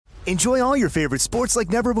Enjoy all your favorite sports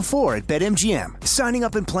like never before at BetMGM. Signing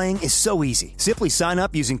up and playing is so easy. Simply sign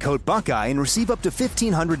up using code Buckeye and receive up to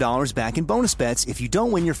 $1,500 back in bonus bets if you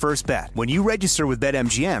don't win your first bet. When you register with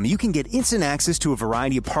BetMGM, you can get instant access to a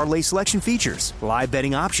variety of parlay selection features, live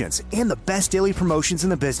betting options, and the best daily promotions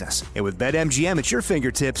in the business. And with BetMGM at your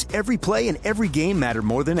fingertips, every play and every game matter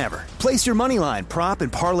more than ever. Place your moneyline, prop,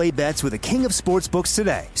 and parlay bets with the king of sportsbooks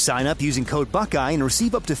today. Sign up using code Buckeye and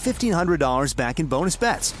receive up to $1,500 back in bonus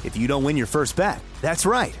bets if you don't win your first bet. That's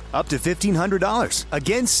right, up to $1,500.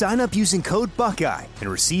 Again, sign up using code Buckeye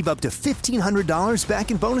and receive up to $1,500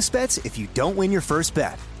 back in bonus bets if you don't win your first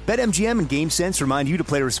bet. BetMGM and GameSense remind you to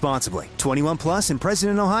play responsibly. 21 plus and present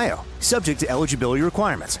in Ohio. Subject to eligibility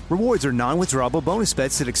requirements. Rewards are non-withdrawable bonus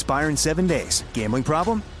bets that expire in 7 days. Gambling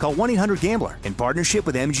problem? Call 1-800-GAMBLER in partnership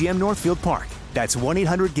with MGM Northfield Park. That's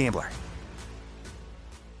 1-800-GAMBLER.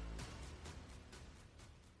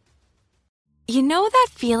 You know that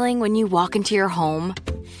feeling when you walk into your home,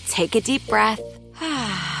 take a deep breath,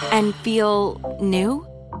 and feel new?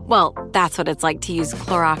 Well, that's what it's like to use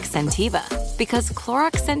Clorox Scentiva. Because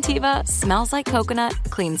Clorox Scentiva smells like coconut,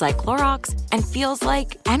 cleans like Clorox, and feels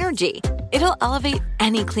like energy. It'll elevate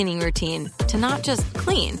any cleaning routine to not just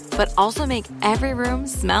clean, but also make every room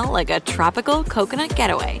smell like a tropical coconut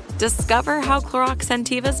getaway. Discover how Clorox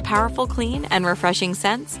Scentiva's powerful clean and refreshing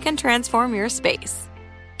scents can transform your space.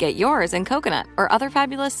 Get yours in coconut or other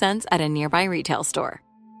fabulous scents at a nearby retail store.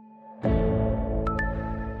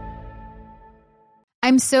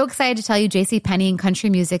 I'm so excited to tell you JCPenney and country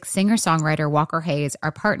music singer-songwriter Walker Hayes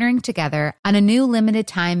are partnering together on a new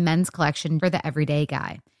limited-time men's collection for the everyday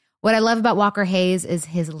guy. What I love about Walker Hayes is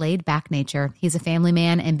his laid-back nature. He's a family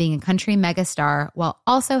man, and being a country megastar while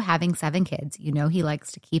also having 7 kids, you know he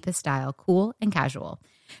likes to keep his style cool and casual.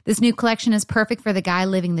 This new collection is perfect for the guy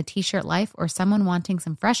living the t-shirt life or someone wanting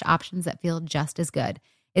some fresh options that feel just as good.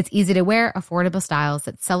 It's easy to wear, affordable styles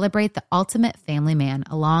that celebrate the ultimate family man,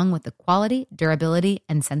 along with the quality, durability,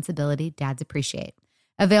 and sensibility dads appreciate.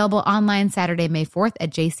 Available online Saturday, May 4th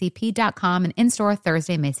at jcp.com and in-store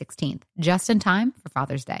Thursday, May 16th. Just in time for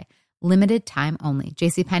Father's Day. Limited time only.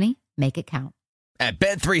 JCPenney, make it count. At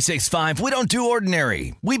Bet365, we don't do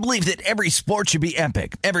ordinary. We believe that every sport should be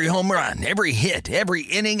epic. Every home run, every hit, every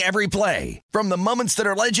inning, every play. From the moments that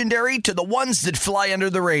are legendary to the ones that fly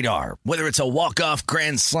under the radar. Whether it's a walk-off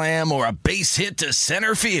grand slam or a base hit to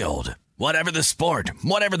center field. Whatever the sport,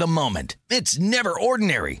 whatever the moment. It's never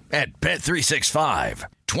ordinary at Bet365.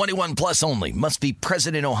 21 plus only. Must be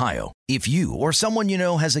present in Ohio. If you or someone you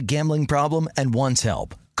know has a gambling problem and wants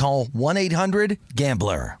help, call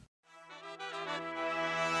 1-800-GAMBLER.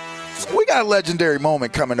 We got a legendary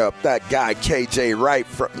moment coming up. That guy, KJ Wright,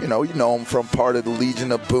 you know him from part of the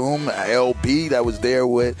Legion of Boom, LB, that was there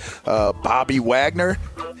with Bobby Wagner.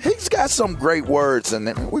 He's got some great words, and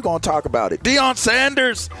we're going to talk about it. Deion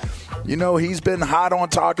Sanders, you know, he's been hot on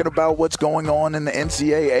talking about what's going on in the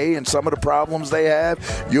NCAA and some of the problems they have.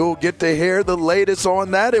 You'll get to hear the latest on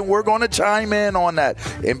that, and we're going to chime in on that.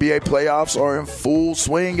 NBA playoffs are in full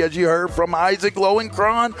swing, as you heard from Isaac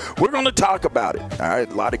Lowenkron. We're going to talk about it. All right,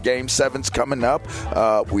 a lot of Game 7s coming up.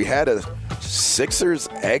 We had a Sixers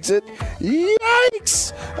exit.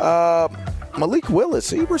 Yikes! Malik Willis,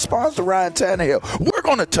 he responds to Ryan Tannehill. We're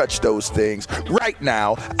going to touch those things right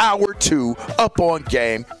now. Hour 2 up on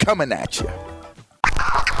Game coming at you.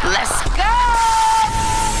 Let's go!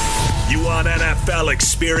 You want NFL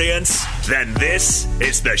experience? Then this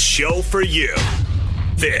is the show for you.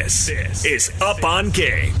 This is Up on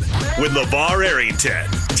Game with LeVar Arrington,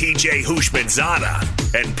 TJ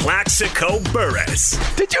Houshmandzadeh, and Plaxico Burress.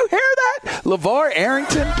 Did you hear that? LeVar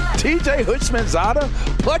Arrington, TJ Houshmandzadeh,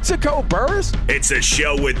 Plaxico Burress? It's a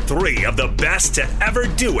show with 3 of the best to ever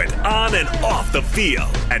do it on and off the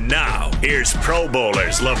field. And now, here's Pro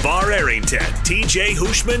Bowlers LeVar Arrington, TJ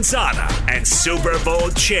Houshmandzadeh, and Super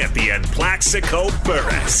Bowl champion Plaxico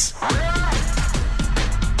Burress.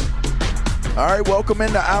 All right, welcome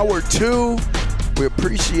into Hour 2. We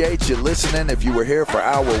appreciate you listening. If you were here for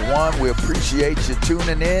Hour 1, we appreciate you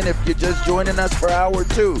tuning in. If you're just joining us for Hour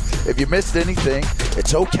 2, if you missed anything,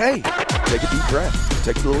 it's okay. Take a deep breath.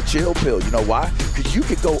 Take a little chill pill. You know why? Because you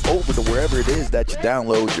can go over to wherever it is that you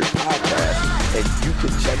download your podcast, and you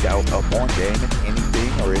can check out Up on Game and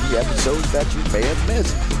anything or any episodes that you may have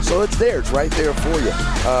missed. So it's there. It's right there for you.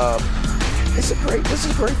 This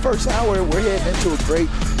is a great first hour. We're heading into a great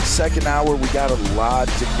second hour. We got a lot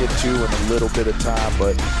to get to in a little bit of time,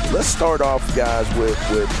 but let's start off, guys, with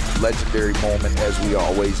legendary moment, as we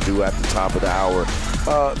always do at the top of the hour.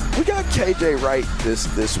 We got KJ Wright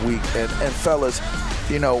this week, and fellas,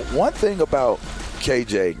 you know, one thing about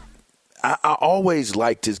KJ, I always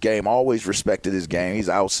liked his game, always respected his game. He's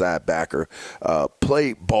an outside backer,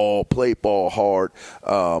 played ball hard.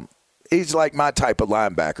 He's like my type of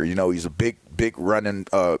linebacker. You know, he's a big running,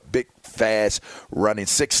 big, fast running,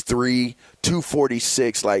 6'3",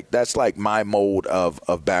 246. Like, that's like my mold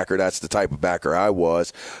of backer. That's the type of backer I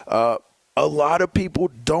was. A lot of people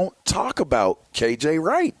don't talk about KJ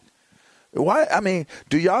Wright. Why? I mean,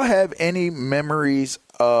 do y'all have any memories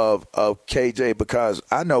of KJ? Because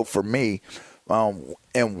I know for me,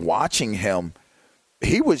 in watching him,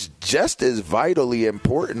 he was just as vitally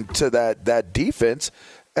important to that defense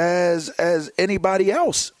as anybody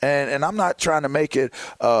else. And I'm not trying to make it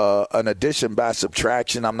an addition by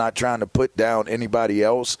subtraction. I'm not trying to put down anybody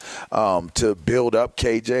else to build up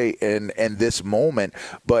KJ in this moment.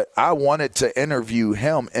 But I wanted to interview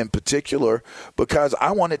him in particular because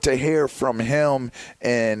I wanted to hear from him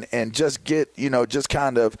and just get, just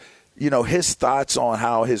kind of, his thoughts on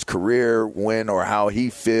how his career went or how he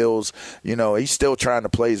feels. He's still trying to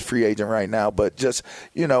play as free agent right now, but just,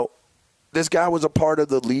 this guy was a part of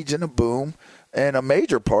the Legion of Boom and a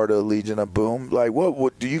major part of the Legion of Boom. Like,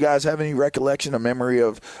 what do you guys have any recollection or memory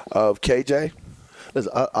of KJ?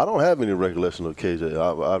 Listen, I don't have any recollection of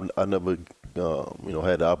KJ. I never,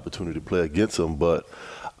 had the opportunity to play against him. But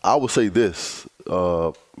I would say this: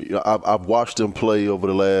 I've watched him play over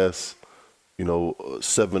the last,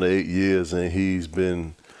 7 to 8 years, and he's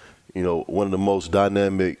been, one of the most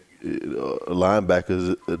dynamic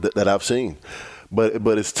linebackers that I've seen.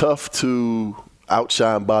 But it's tough to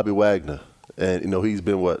outshine Bobby Wagner. And, he's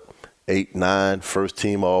been, 8, 9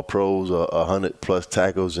 first-team All-Pros, 100-plus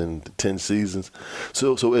tackles in 10 seasons.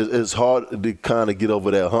 So it's hard to kind of get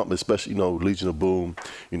over that hump, especially, Legion of Boom,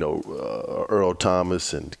 Earl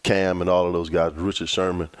Thomas and Cam and all of those guys, Richard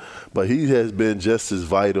Sherman. But he has been just as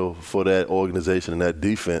vital for that organization and that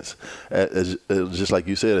defense, as just like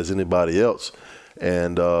you said, as anybody else.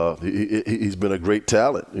 And he's been a great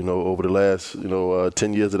talent, over the last,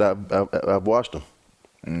 10 years that I've watched him.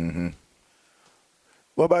 Mm-hmm.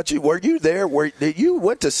 What about you? Were you there? You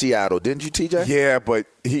went to Seattle, didn't you, TJ? Yeah, but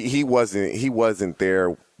he wasn't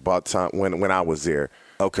there about time when I was there.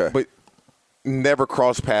 Okay. But never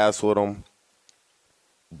crossed paths with him.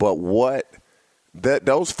 But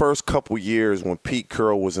those first couple years when Pete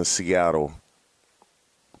Carroll was in Seattle,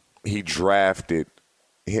 he drafted –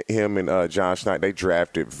 him and John Schneider, they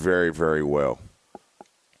drafted very, very well.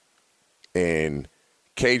 And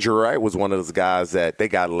KJ Wright was one of those guys that they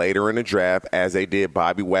got later in the draft, as they did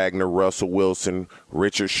Bobby Wagner, Russell Wilson,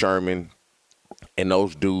 Richard Sherman, and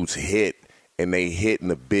those dudes hit, and they hit in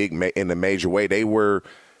the major way. They were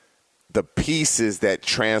the pieces that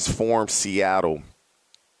transformed Seattle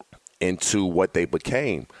into what they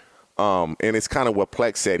became. And it's kind of what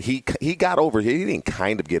Plex said. He got over. He didn't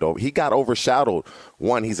kind of get over. He got overshadowed.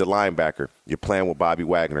 One, he's a linebacker. You're playing with Bobby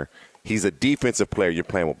Wagner. He's a defensive player. You're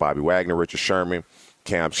playing with Bobby Wagner, Richard Sherman,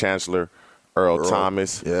 Cam Chancellor, Earl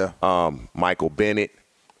Thomas, Michael Bennett.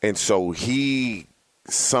 And so he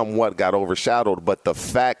somewhat got overshadowed. But the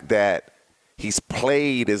fact that he's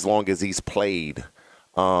played as long as he's played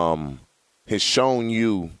has shown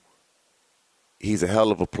you he's a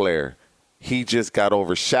hell of a player. He just got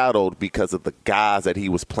overshadowed because of the guys that he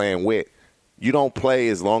was playing with. You don't play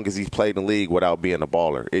as long as he's played in the league without being a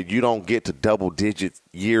baller. You don't get to double-digit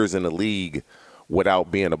years in the league without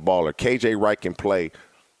being a baller. KJ Wright can play,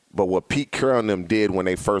 but what Pete Carroll and them did when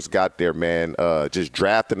they first got there, man, just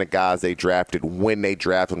drafting the guys they drafted when they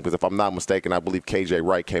drafted them, because if I'm not mistaken, I believe KJ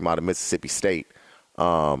Wright came out of Mississippi State.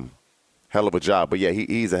 Hell of a job. But, yeah,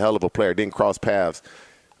 he's a hell of a player. Didn't cross paths.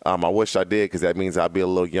 I wish I did, because that means I'd be a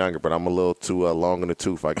little younger, but I'm a little too long in the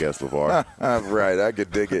tooth, I guess, LeVar. Right, I could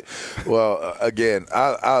dig it. Well, again,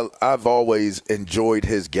 I've always enjoyed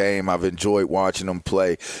his game. I've enjoyed watching him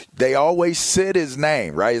play. They always said his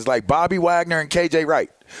name, right? It's like Bobby Wagner and KJ Wright.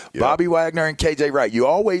 Yep. Bobby Wagner and KJ Wright. You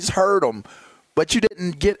always heard them, but you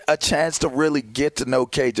didn't get a chance to really get to know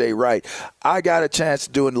KJ Wright. I got a chance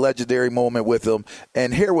to do a legendary moment with him,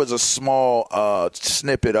 and here was a small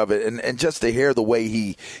snippet of it, and just to hear the way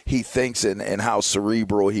he thinks and how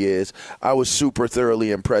cerebral he is, I was super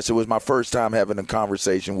thoroughly impressed. It was my first time having a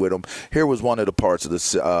conversation with him. Here was one of the parts of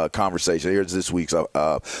this conversation. Here's this week's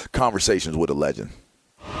Conversations with a Legend.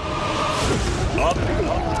 Up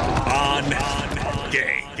on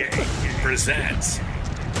Game presents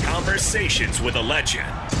Conversations with a Legend.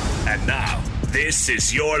 And now, this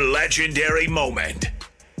is your legendary moment.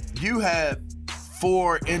 You have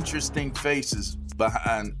 4 interesting faces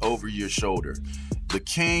behind over your shoulder. The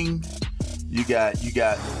king, you got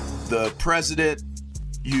the president,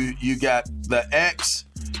 you got the ex,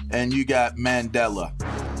 and you got Mandela.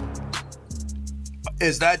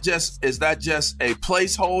 Is that just a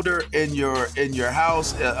placeholder in your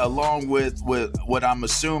house, along with what I'm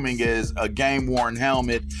assuming is a game worn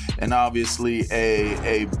helmet and obviously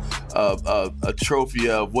a trophy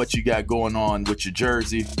of what you got going on with your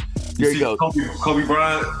jersey? There you go. Kobe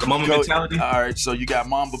Bryant, the Mamba mentality. All right, so you got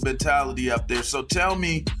Mamba mentality up there. So tell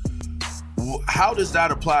me, how does that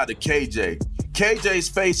apply to KJ? KJ's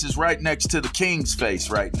face is right next to the King's face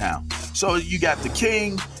right now. So you got the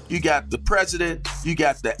King, you got the president, you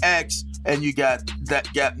got the ex, and you got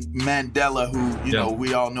Mandela, who you know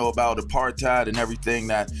we all know about apartheid and everything.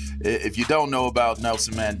 That if you don't know about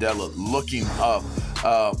Nelson Mandela, look him up.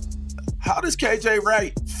 How does KJ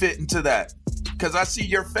Wright fit into that? Because I see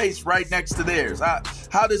your face right next to theirs.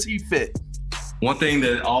 How does he fit? One thing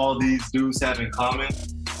that all these dudes have in common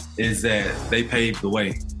is that they paved the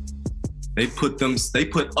way. They put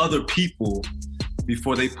other people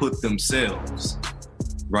before they put themselves,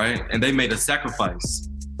 right? And they made a sacrifice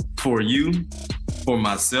for you, for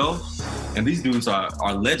myself, and these dudes are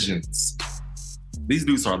legends. These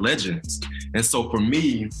dudes are legends. And so for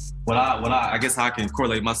me, what I guess I can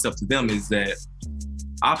correlate myself to them is that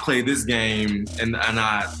I played this game and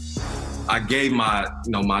I gave my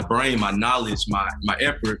brain, my knowledge, my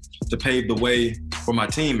effort to pave the way for my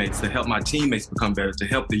teammates, to help my teammates become better, to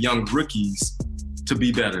help the young rookies to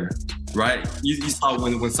be better, right? You saw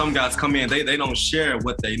when some guys come in, they don't share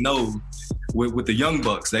what they know with the young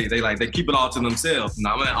bucks. They keep it all to themselves.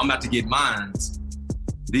 Now I'm about to get mines.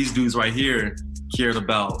 These dudes right here cared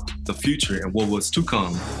about the future and what was to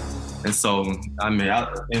come. And so,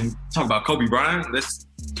 and talk about Kobe Bryant,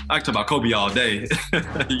 I can talk about Kobe all day.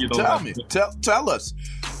 Tell us.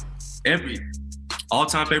 Every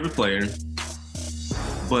all-time favorite player.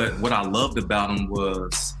 But what I loved about him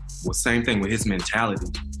was same thing with his mentality.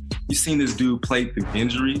 You seen this dude play through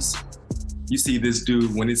injuries. You see this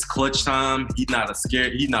dude when it's clutch time, he's not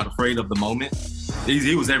afraid of the moment.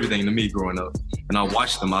 He was everything to me growing up. And I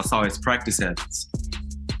watched him, I saw his practice habits.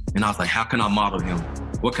 And I was like, how can I model him?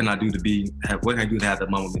 What can I do to have that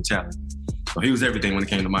Mamba mentality? So he was everything when it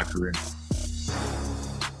came to my career.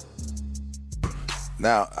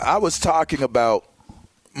 Now, I was talking about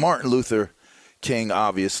Martin Luther King,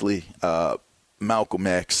 obviously, Malcolm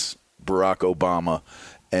X, Barack Obama,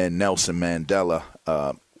 and Nelson Mandela.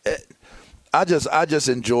 I just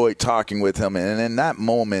enjoyed talking with him, and in that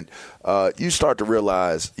moment, you start to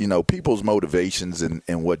realize, people's motivations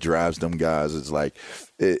and what drives them guys. It's like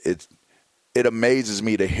it amazes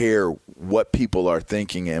me to hear what people are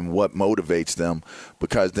thinking and what motivates them,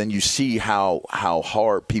 because then you see how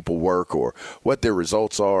hard people work or what their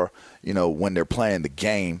results are, when they're playing the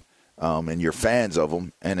game, and you're fans of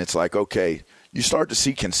them. And it's like, okay, you start to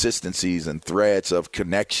see consistencies and threads of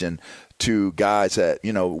connection to guys that,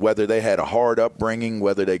 whether they had a hard upbringing,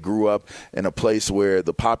 whether they grew up in a place where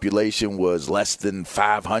the population was less than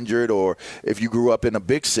 500, or if you grew up in a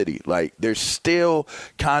big city. Like, there's still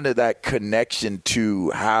kind of that connection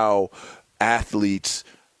to how athletes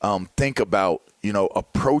think about,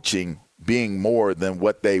 approaching being more than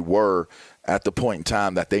what they were at the point in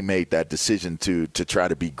time that they made that decision to try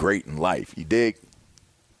to be great in life. You dig?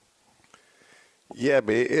 Yeah,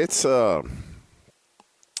 but it's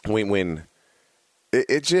when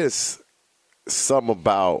it just something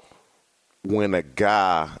about when a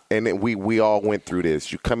guy, and we all went through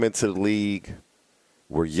this. You come into the league,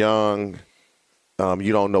 we're young,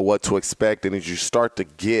 you don't know what to expect, and as you start to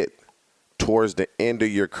get towards the end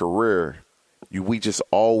of your career, we just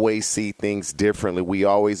always see things differently. We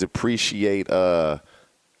always appreciate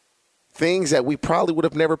things that we probably would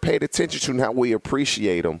have never paid attention to. Now we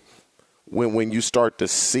appreciate them when you start to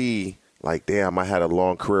see, like, damn, I had a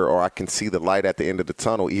long career, or I can see the light at the end of the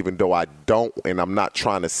tunnel, even though I don't, and I'm not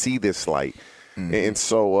trying to see this light. Mm-hmm. And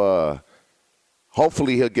so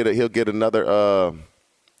hopefully he'll get another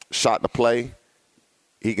shot to play.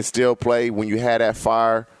 He can still play. When you had that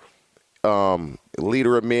fire,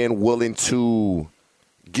 leader of men willing to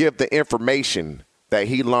give the information that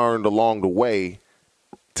he learned along the way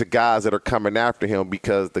to guys that are coming after him,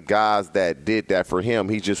 because the guys that did that for him,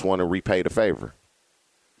 he just want to repay the favor.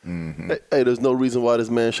 Mm-hmm. Hey, there's no reason why this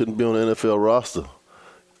man shouldn't be on the NFL roster.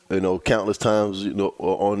 Countless times,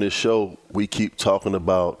 on this show, we keep talking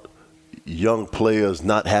about young players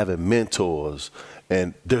not having mentors,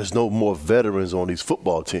 and there's no more veterans on these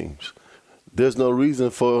football teams. There's no reason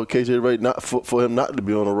for KJ Wright for him not to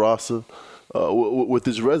be on the roster with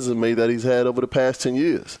his resume that he's had over the past 10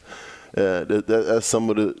 years. That's some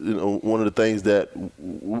of the one of the things that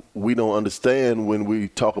we don't understand when we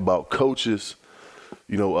talk about coaches,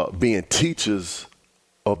 being teachers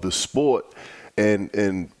of the sport,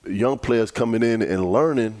 and young players coming in and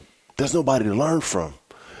learning. there's nobody to learn from.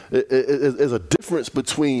 There's a difference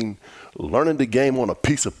between learning the game on a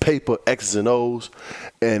piece of paper, X's and O's,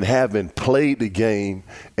 and having played the game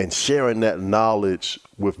and sharing that knowledge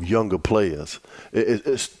with younger players.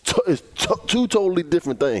 It's two totally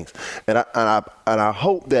different things. And I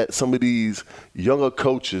hope that some of these younger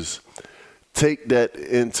coaches take that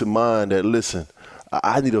into mind, that, listen,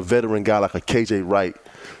 I need a veteran guy like a KJ Wright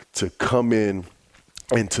to come in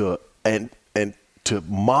and to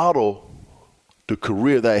model the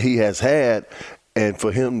career that he has had, and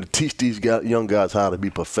for him to teach these young guys how to be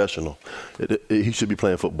professional. He should be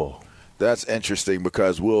playing football. That's interesting,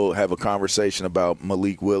 because we'll have a conversation about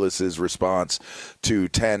Malik Willis's response to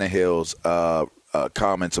Tannehill's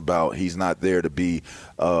comments about he's not there to be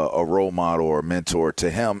a role model or a mentor to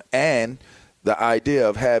him, and the idea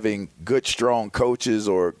of having good, strong coaches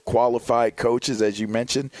or qualified coaches, as you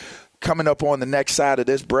mentioned. Coming up on the next side of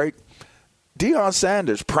this break, Deion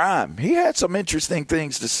Sanders, prime, he had some interesting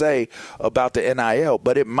things to say about the NIL,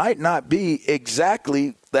 but it might not be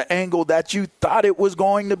exactly the angle that you thought it was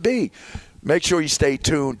going to be. Make sure you stay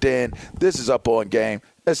tuned in. This is Up On Game.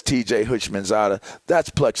 That's TJ Houshmandzadeh.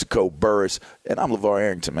 That's Plexico Burris. And I'm LeVar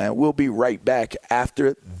Arrington, man. We'll be right back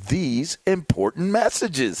after these important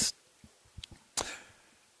messages.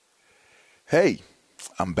 Hey,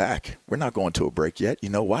 I'm back. We're not going to a break yet. You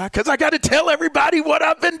know why? Because I got to tell everybody what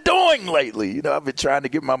I've been doing lately. You know, I've been trying to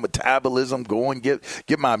get my metabolism going, get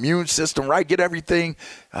my immune system right, get everything,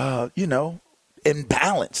 in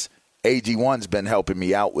balance. AG1's been helping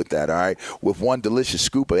me out with that, all right? With one delicious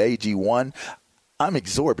scoop of AG1, I'm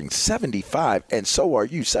absorbing 75, and so are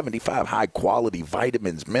you, 75 high-quality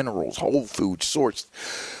vitamins, minerals, whole food sourced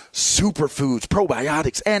superfoods,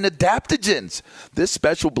 probiotics, and adaptogens. This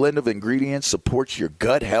special blend of ingredients supports your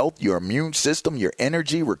gut health, your immune system, your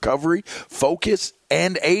energy, recovery, focus,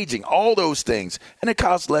 and aging, all those things. And it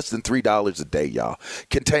costs less than $3 a day, y'all.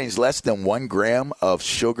 Contains less than 1 gram of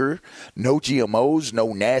sugar, no GMOs,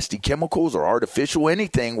 no nasty chemicals or artificial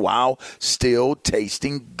anything, while still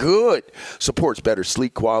tasting good. Supports better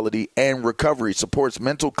sleep quality and recovery. Supports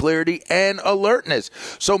mental clarity and alertness.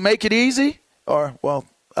 So make it easy, or, well,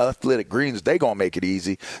 Athletic Greens, they're going to make it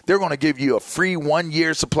easy. They're going to give you a free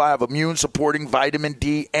 1-year supply of immune-supporting vitamin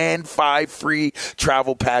D and 5 free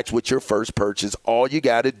travel packs with your first purchase. All you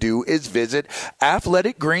got to do is visit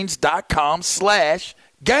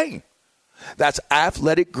athleticgreens.com/game. That's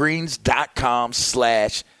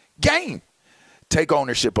athleticgreens.com/game. Take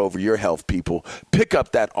ownership over your health, people. Pick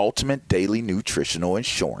up that ultimate daily nutritional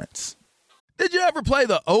insurance. Did you ever play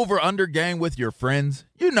the over-under game with your friends?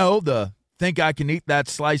 You know, the think I can eat that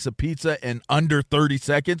slice of pizza in under 30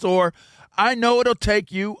 seconds, or I know it'll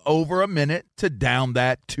take you over a minute to down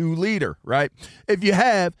that 2-liter, right? If you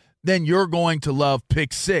have, then you're going to love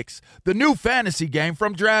Pick 6, the new fantasy game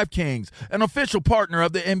from DraftKings, an official partner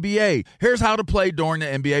of the NBA. Here's how to play during the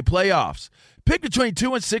NBA playoffs. Pick between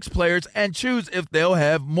 2 and 6 players and choose if they'll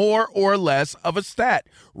have more or less of a stat: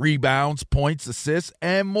 rebounds, points, assists,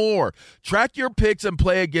 and more. Track your picks and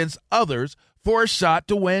play against others for a shot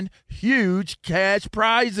to win huge cash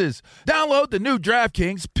prizes. Download the new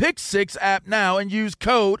DraftKings Pick 6 app now and use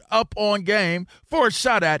code UPONGAME for a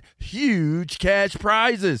shot at huge cash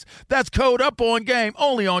prizes. That's code UPONGAME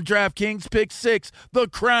only on DraftKings Pick 6. The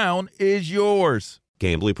crown is yours.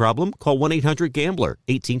 Gambling problem? Call 1-800-GAMBLER.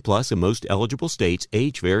 18 plus in most eligible states.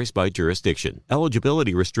 Age varies by jurisdiction.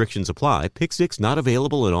 Eligibility restrictions apply. Pick 6 not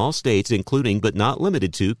available in all states, including but not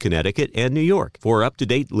limited to Connecticut and New York. For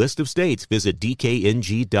up-to-date list of states, visit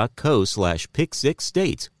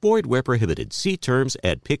dkng.co/pick6states. Void where prohibited. See terms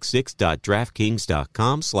at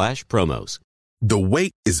pick6.draftkings.com/promos. The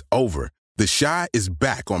wait is over. The Chi is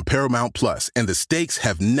back on Paramount Plus, and the stakes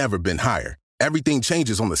have never been higher. Everything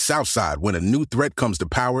changes on the South Side when a new threat comes to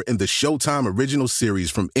power in the Showtime original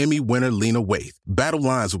series from Emmy winner Lena Waithe. Battle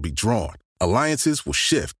lines will be drawn, alliances will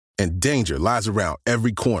shift, and danger lies around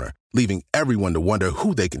every corner, leaving everyone to wonder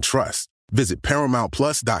who they can trust. Visit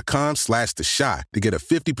ParamountPlus.com/The Chi to get a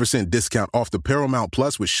 50% discount off the Paramount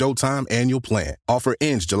Plus with Showtime annual plan. Offer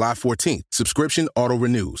ends July 14th. Subscription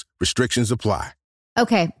auto-renews. Restrictions apply.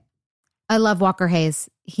 Okay. I love Walker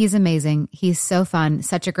Hayes. He's amazing. He's so fun,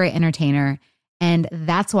 such a great entertainer. And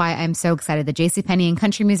that's why I'm so excited that JCPenney and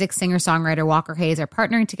country music singer-songwriter Walker Hayes are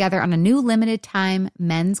partnering together on a new limited-time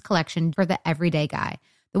men's collection for the everyday guy.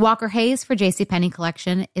 The Walker Hayes for JCPenney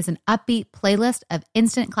collection is an upbeat playlist of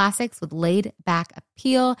instant classics with laid-back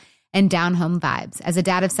appeal and down-home vibes. As a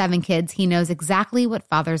dad of 7 kids, he knows exactly what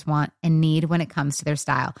fathers want and need when it comes to their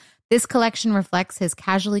style. This collection reflects his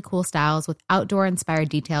casually cool styles with outdoor-inspired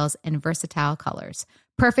details and versatile colors.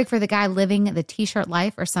 Perfect for the guy living the t-shirt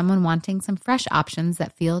life or someone wanting some fresh options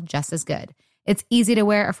that feel just as good. It's easy to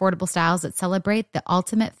wear, affordable styles that celebrate the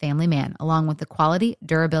ultimate family man, along with the quality,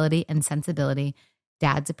 durability, and sensibility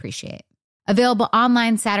dads appreciate. Available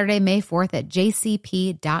online Saturday, May 4th at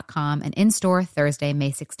jcp.com and in-store Thursday,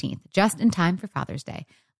 May 16th, just in time for Father's Day.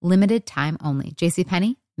 Limited time only.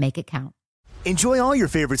 JCPenney, make it count. Enjoy all your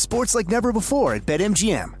favorite sports like never before at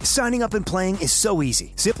BetMGM. Signing up and playing is so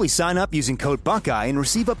easy. Simply sign up using code Buckeye and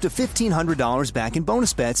receive up to $1,500 back in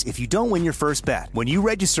bonus bets if you don't win your first bet. When you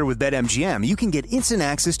register with BetMGM, you can get instant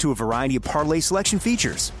access to a variety of parlay selection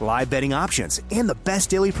features, live betting options, and the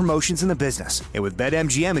best daily promotions in the business. And with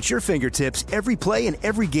BetMGM at your fingertips, every play and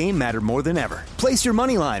every game matter more than ever. Place your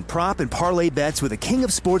moneyline, prop, and parlay bets with the king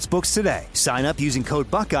of sportsbooks today. Sign up using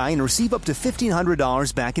code Buckeye and receive up to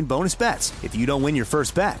 $1,500 back in bonus bets if you don't win your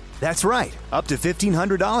first bet. That's right, up to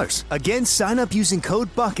 $1,500. Again, sign up using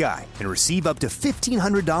code Buckeye and receive up to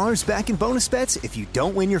 $1,500 back in bonus bets if you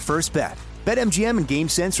don't win your first bet. BetMGM and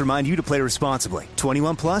GameSense remind you to play responsibly.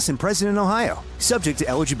 21 plus and present in Ohio. Subject to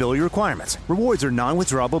eligibility requirements. Rewards are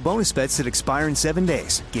non-withdrawable bonus bets that expire in 7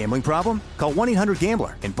 days. Gambling problem? Call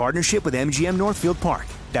 1-800-GAMBLER in partnership with MGM Northfield Park.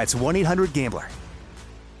 That's 1-800-GAMBLER.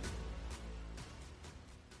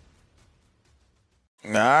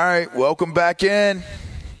 All right, welcome back in.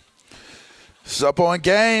 It's Up On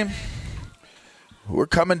Game. We're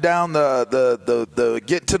coming down the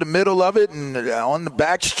get to the middle of it and on the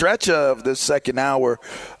back stretch of this second hour.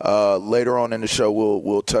 Later on in the show,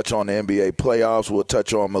 we'll touch on the NBA playoffs. We'll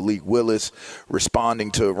touch on Malik Willis responding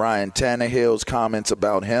to Ryan Tannehill's comments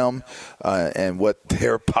about him and what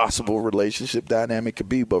their possible relationship dynamic could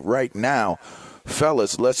be. But right now,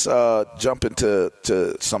 fellas, let's jump into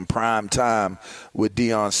some prime time with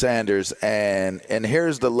Deion Sanders, and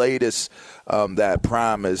here's the latest that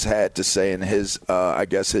Prime has had to say, and his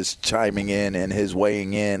his chiming in and his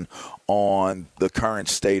weighing in on the current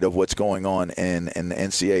state of what's going on in the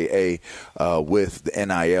NCAA with the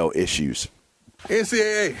NIL issues.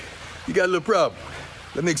 NCAA, you got a little problem.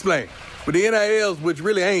 Let me explain. With the NILs, which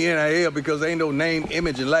really ain't NIL because ain't no name,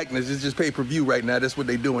 image, and likeness, it's just pay-per-view right now. That's what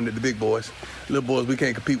they doing to the big boys. Little boys, we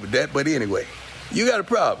can't compete with that. But anyway, you got a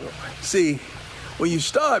problem. See, when you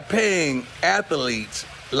start paying athletes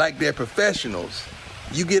like they're professionals,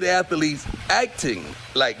 you get athletes acting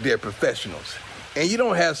like they're professionals. And you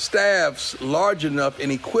don't have staffs large enough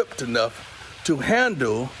and equipped enough to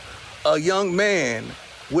handle a young man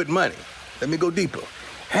with money. Let me go deeper.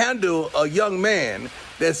 Handle a young man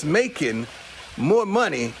that's making more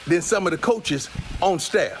money than some of the coaches on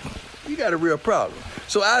staff. You got a real problem.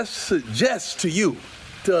 So I suggest to you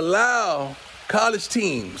to allow college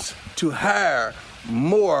teams to hire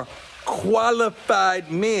more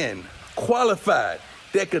qualified men,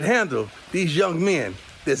 that could handle these young men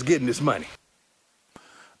that's getting this money.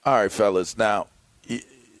 All right, fellas. Now,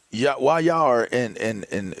 while y'all are in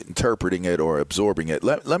interpreting it or absorbing it,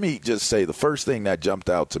 let me just say the first thing that jumped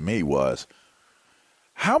out to me was,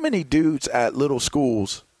 how many dudes at little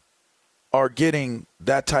schools are getting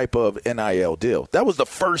that type of NIL deal? That was the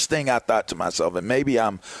first thing I thought to myself, and maybe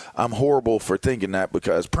I'm horrible for thinking that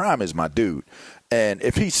because Prime is my dude. And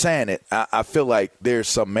if he's saying it, I feel like there's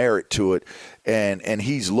some merit to it, and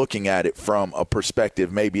he's looking at it from a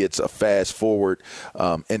perspective. Maybe it's a fast forward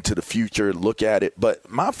into the future, look at it.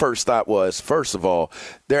 But my first thought was, first of all,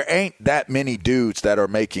 there ain't that many dudes that are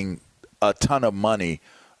making a ton of money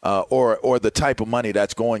or the type of money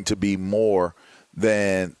that's going to be more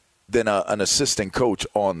than an assistant coach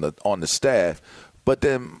on the staff. But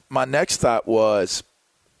then my next thought was,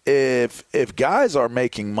 if guys are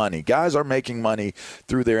making money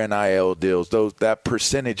through their NIL deals, that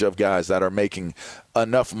percentage of guys that are making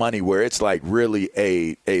enough money where it's like really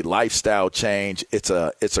a lifestyle change, it's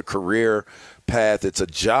a career path, it's a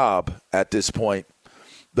job at this point.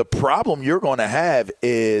 The problem you're going to have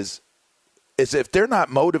is if they're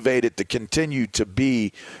not motivated to continue to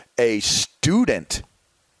be a student,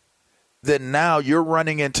 then now you're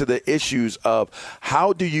running into the issues of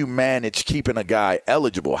how do you manage keeping a guy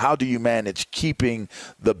eligible? How do you manage keeping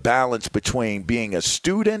the balance between being a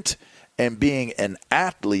student and being an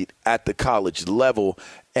athlete at the college level?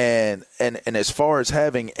 And as far as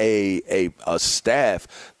having a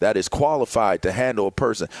staff that is qualified to handle a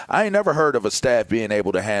person, I ain't never heard of a staff being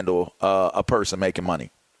able to handle a person making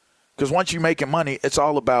money. Because once you're making money, it's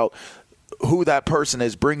all about who that person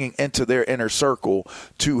is bringing into their inner circle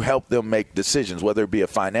to help them make decisions, whether it be a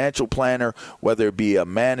financial planner, whether it be a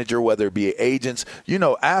manager, whether it be agents. You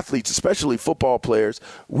know, athletes, especially football players,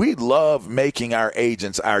 we love making our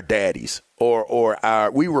agents our daddies.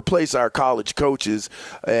 We replace our college coaches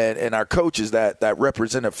and our coaches that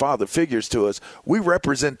represented father figures to us. We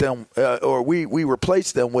represent them we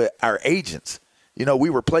replace them with our agents. You know, we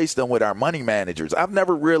replace them with our money managers. I've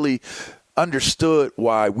never really understood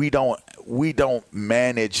why we don't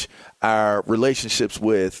manage our relationships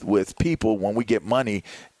with people when we get money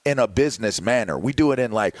in a business manner. We do it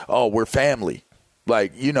in like, oh, we're family.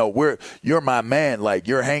 Like, you know, you're my man. Like,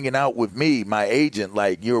 you're hanging out with me, my agent.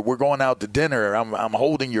 Like, we're going out to dinner. I'm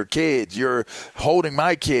holding your kids. You're holding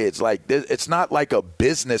my kids. Like, it's not like a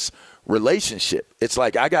business relationship. It's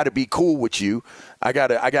like, I got to be cool with you. I got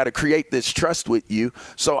to create this trust with you.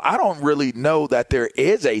 So I don't really know that there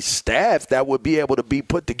is a staff that would be able to be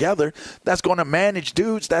put together that's going to manage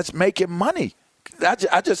dudes that's making money.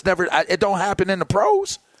 I just never. It don't happen in the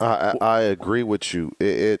pros. I agree with you.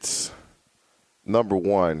 It's number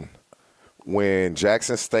one, when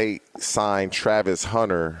Jackson State signed Travis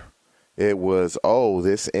Hunter, it was,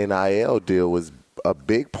 this NIL deal was a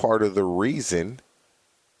big part of the reason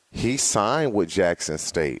he signed with Jackson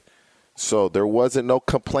State. So there wasn't no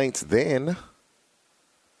complaints then.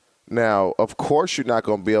 Now, of course, you're not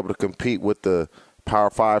going to be able to compete with the Power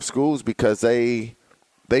 5 schools because they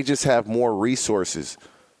just have more resources.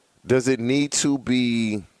 Does it need to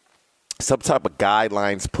be some type of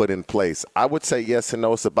guidelines put in place? I would say yes and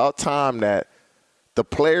no. It's about time that the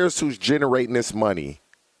players who's generating this money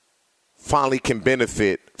finally can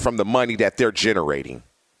benefit from the money that they're generating.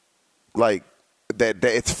 Like, that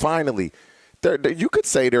it's finally – you could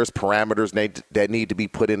say there's parameters that need to be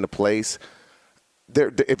put into place.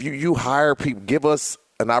 If you hire people, give us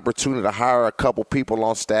an opportunity to hire a couple people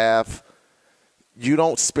on staff. You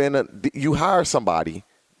don't you hire somebody.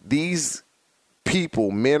 These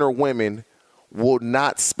people, men or women, will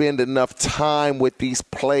not spend enough time with these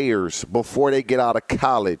players before they get out of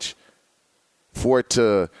college for it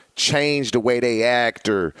to change the way they act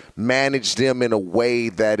or manage them in a way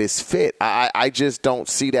that is fit. I just don't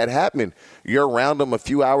see that happening. You're around them a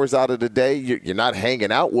few hours out of the day. You're not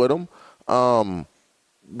hanging out with them.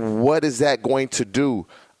 What is that going to do?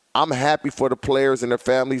 I'm happy for the players and their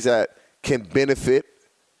families that can benefit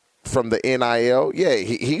from the NIL. Yeah,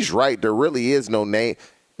 he's right. There really is no name,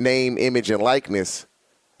 image, and likeness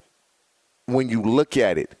when you look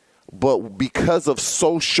at it. But because of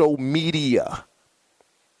social media,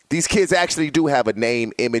 these kids actually do have a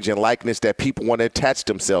name, image, and likeness that people want to attach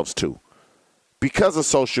themselves to. Because of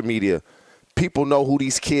social media, people know who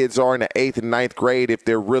these kids are in the 8th and 9th grade if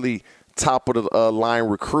they're really top of the line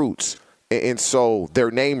recruits. And so their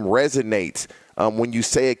name resonates. When you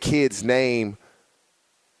say a kid's name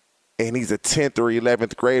and he's a 10th or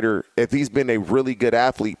 11th grader, if he's been a really good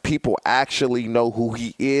athlete, people actually know who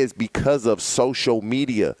he is because of social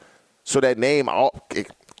media. So that name,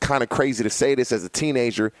 kind of crazy to say this as a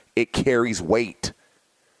teenager, it carries weight.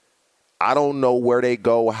 I don't know where they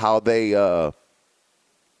go, how they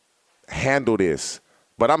handle this.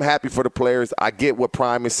 But I'm happy for the players. I get what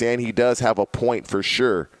Prime is saying. He does have a point for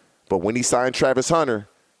sure. But when he signed Travis Hunter,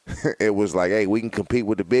 it was like, hey, we can compete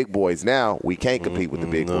with the big boys. Now we can't compete with the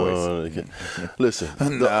big boys. Listen,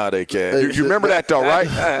 they can't. You remember that though, right?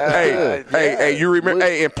 hey, you remember?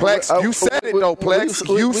 Hey, and Plex, you said it though, Plex.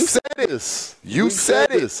 You said it. You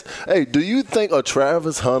said it. Hey, do you think a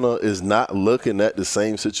Travis Hunter is not looking at the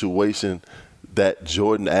same situation that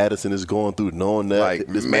Jordan Addison is going through, knowing that like,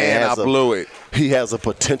 this man has blew it. He has a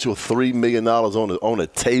potential $3 million on the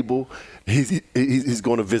table. He's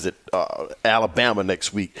going to visit Alabama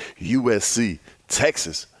next week, USC,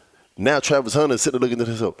 Texas. Now Travis Hunter is sitting there looking at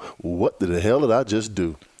himself, what the hell did I just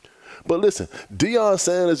do? But listen, Deion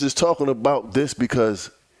Sanders is talking about this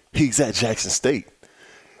because he's at Jackson State.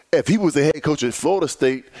 If he was the head coach at Florida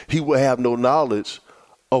State, he would have no knowledge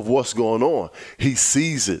of what's going on. He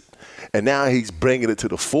sees it, and now he's bringing it to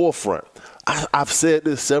the forefront. I've said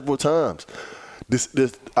this several times.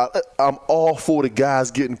 I'm all for the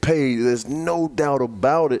guys getting paid. There's no doubt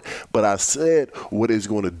about it. But I said what it's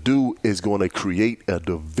going to do is going to create a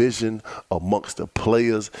division amongst the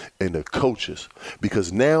players and the coaches.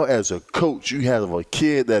 Because now as a coach, you have a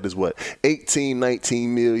kid that is, 18,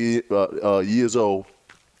 19 years old,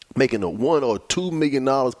 making $1 or $2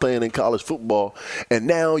 million playing in college football, and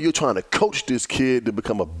now you're trying to coach this kid to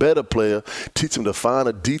become a better player, teach him the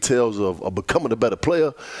finer details of becoming a better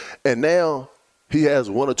player, and now he has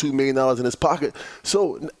 $1 or $2 million in his pocket.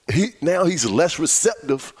 So he's less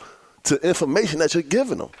receptive to information that you're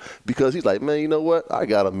giving him, because he's like, man, you know what? I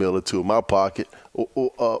got $1 million or $2 in my pocket.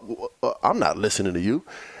 I'm not listening to you.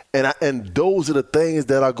 And those are the things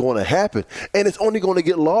that are going to happen. And it's only going to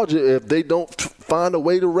get larger if they don't find a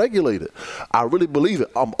way to regulate it. I really believe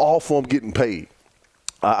it. I'm all for them getting paid.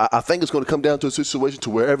 I think it's going to come down to a situation to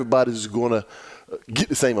where everybody's going to get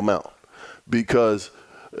the same amount. Because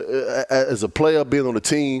as a player being on the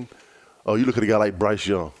team, you look at a guy like Bryce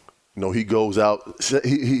Young. You know, he goes out,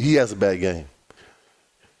 he has a bad game.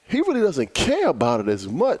 He really doesn't care about it as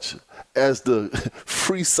much as the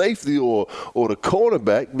free safety or the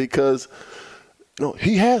cornerback, because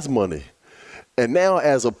he has money. And now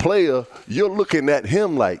as a player, you're looking at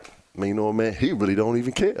him like, man, he really don't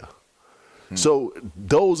even care. So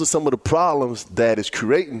those are some of the problems that it's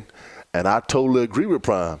creating, and I totally agree with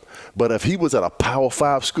Prime. But if he was at a Power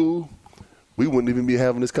 5 school, we wouldn't even be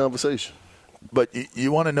having this conversation. But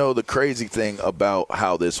you want to know the crazy thing about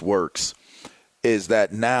how this works is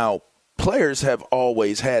that now players have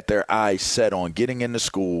always had their eyes set on getting into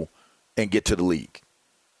school and get to the league.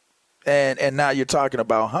 And now you're talking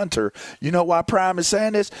about Hunter. You know why Prime is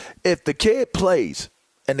saying this? If the kid plays,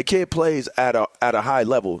 and the kid plays at a high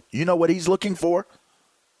level, you know what he's looking for?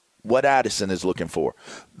 What Addison is looking for?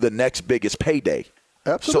 The next biggest payday.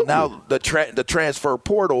 Absolutely. So now the transfer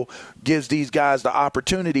portal gives these guys the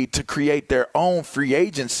opportunity to create their own free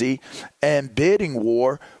agency and bidding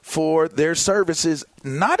war for their services,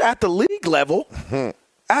 not at the league level,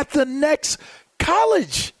 at the next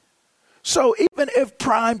college. So even if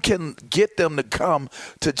Prime can get them to come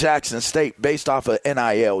to Jackson State based off an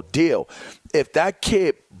NIL deal, if that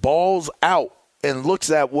kid balls out and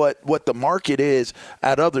looks at what the market is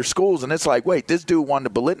at other schools, and it's like, wait, this dude won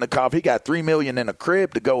the Biletnikoff. He got $3 million in a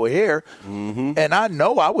crib to go here. Mm-hmm. And I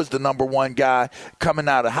know I was the number one guy coming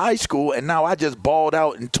out of high school, and now I just balled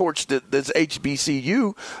out and torched this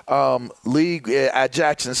HBCU league at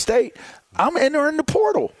Jackson State. I'm entering the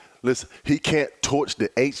portal. Listen, he can't torch the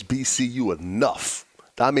HBCU enough.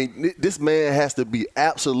 I mean, this man has to be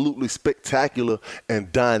absolutely spectacular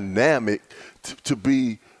and dynamic to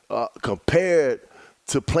be compared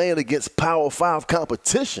to playing against Power 5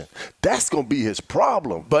 competition. That's going to be his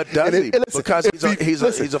problem. But does he? Because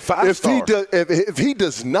he's a five-star. If he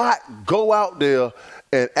does not go out there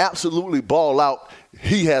and absolutely ball out,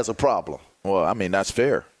 he has a problem. Well, I mean, that's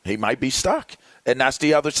fair. He might be stuck. And that's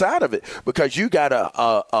the other side of it, because you got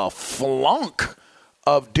a flunk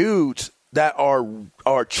of dudes that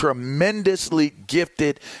are tremendously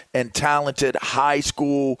gifted and talented high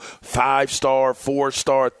school 5-star,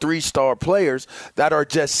 4-star, 3-star players that are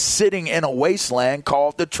just sitting in a wasteland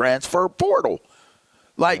called the transfer portal.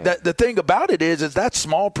 Like, the thing about it is that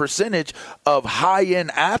small percentage of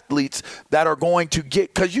high-end athletes that are going to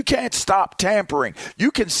get – because you can't stop tampering.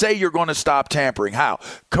 You can say you're going to stop tampering. How?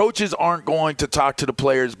 Coaches aren't going to talk to the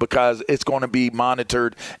players because it's going to be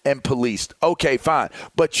monitored and policed. Okay, fine.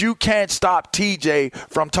 But you can't stop TJ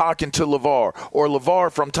from talking to LeVar, or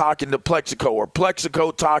LeVar from talking to Plexico, or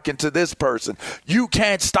Plexico talking to this person. You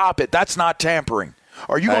can't stop it. That's not tampering.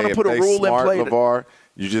 Are you going to put a rule in play? LeVar,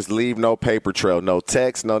 you just leave no paper trail, no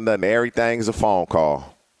text, no nothing. Everything's a phone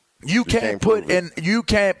call. You can't put in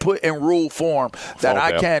rule form that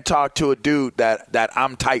I can't talk to a dude that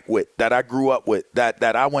I'm tight with, that I grew up with, that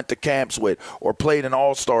I went to camps with, or played in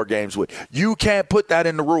all-star games with. You can't put that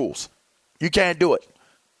in the rules. You can't do it.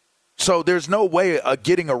 So there's no way of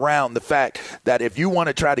getting around the fact that if you want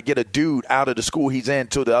to try to get a dude out of the school he's in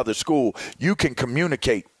to the other school, you can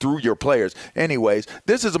communicate through your players. Anyways,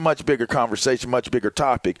 this is a much bigger conversation, much bigger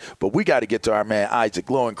topic, but we got to get to our man Isaac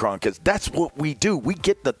Lowenkron, because that's what we do. We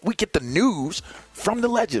get the news from the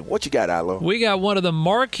legend. What you got, Ilo? We got one of the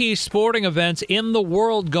marquee sporting events in the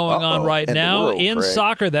world going on right now in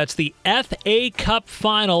soccer. That's the FA Cup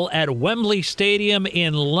final at Wembley Stadium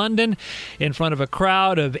in London in front of a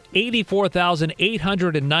crowd of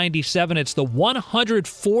 84,897. It's the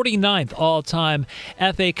 149th all-time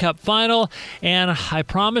FA Cup final, and I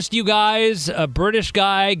promised you guys a British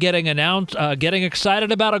guy getting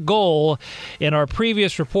excited about a goal in our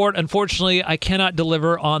previous report. Unfortunately, I cannot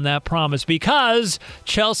deliver on that promise because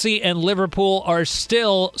Chelsea and Liverpool are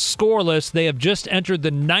still scoreless. They have just entered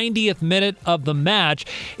the 90th minute of the match.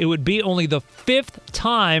 It would be only the 5th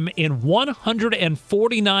time in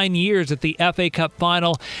 149 years that the FA Cup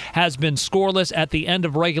final has been scoreless at the end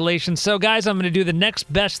of regulation. So, guys, I'm going to do the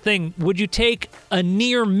next best thing. Would you take a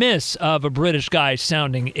near miss of a British guy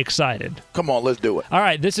sounding excited? Come on, let's do it. All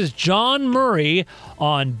right, this is John Murray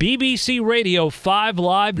on BBC Radio 5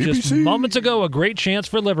 Live. Just moments ago, a great chance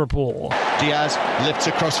for Liverpool. Diaz lifts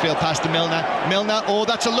across field past to Milner. Milner, oh,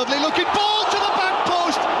 that's a lovely looking ball to the back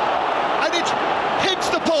post. And it hits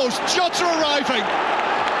the post. post. Jota arriving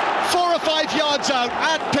 4 or 5 yards out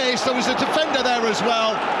at pace. There was a defender there as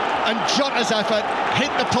well, and Jota's effort hit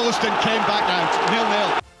the post and came back out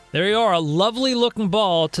 0-0. There you are, a lovely-looking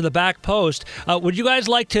ball to the back post. Would you guys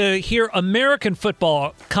like to hear American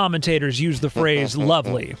football commentators use the phrase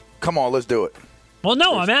lovely? Come on, let's do it. Well,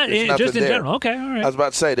 no, I'm just in general. Okay, all right. I was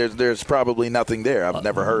about to say, there's probably nothing there. I've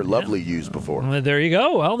never heard lovely used before. There you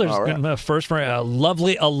go. Well, there's been a first for a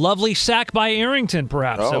lovely sack by Arrington,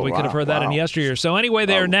 perhaps. So we could have heard that in yesteryear. So anyway,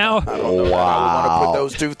 they are now. I don't know how we want to put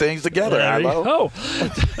those two things together.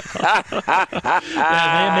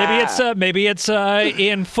 Maybe it's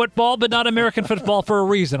in football, but not American football for a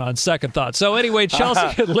reason. On second thought. So anyway, Chelsea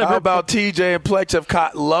and Liverpool. How about TJ and Plex have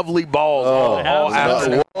caught lovely balls all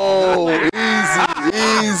afternoon? Oh, easy.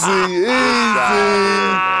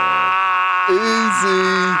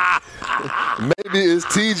 Maybe it's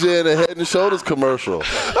TJ in a Head and Shoulders commercial.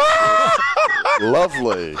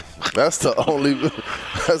 Lovely. That's the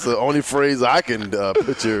only phrase I can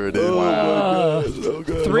picture it in. Wow.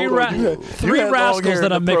 Three rascals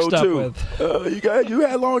that I'm mixed up with. You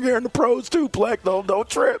had long hair in the pros too, Plex. Don't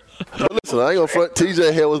trip. Listen, I ain't gonna front.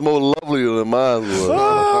 TJ hair was more lovely than mine was.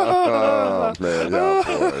 Oh, man, y'all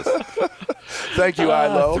boys. Thank you,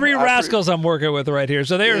 Ilo. Three rascals I'm working with right here.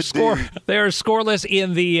 So they are scoreless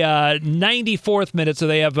in the 94th minute, so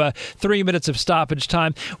they have 3 minutes of stoppage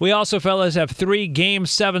time. We also, fellas, have 3 Game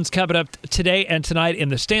 7s coming up today and tonight in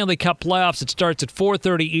the Stanley Cup playoffs. It starts at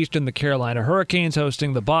 4:30 Eastern, the Carolina Hurricanes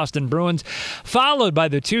hosting the Boston Bruins, followed by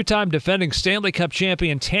the 2-time defending Stanley Cup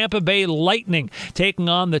champion Tampa Bay Lightning taking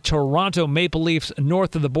on the Toronto Maple Leafs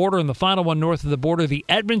north of the border. And the final one north of the border, the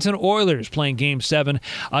Edmonton Oilers playing Game 7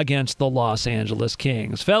 against the Los Angeles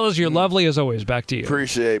Kings. Fellas, you're lovely as always. Back to you.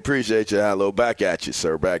 Appreciate you, Hello. Back at you,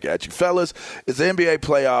 sir. Back at you. Fellas, it's the NBA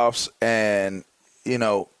playoffs, and,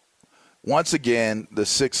 once again, the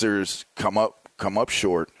Sixers come up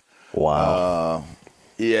short. Wow.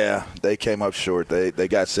 Yeah, they came up short. They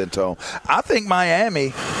got sent home. I think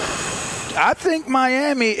Miami,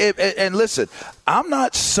 and listen, I'm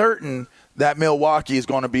not certain that Milwaukee is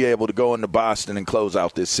going to be able to go into Boston and close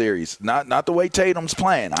out this series. Not the way Tatum's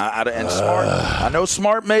playing. I know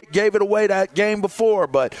Smart gave it away that game before,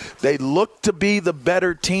 but they look to be the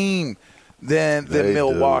better team than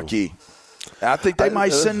Milwaukee. Do. I think they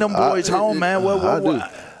might send them boys home, man.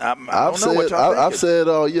 I've said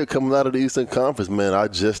all year coming out of the Eastern Conference, man, I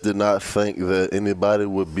just did not think that anybody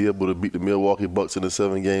would be able to beat the Milwaukee Bucks in a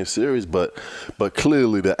 7-game series. But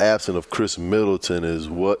clearly the absence of Chris Middleton is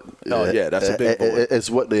what that's a big boy. It's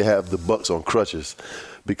what they have the Bucks on crutches,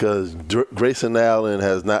 because Grayson Allen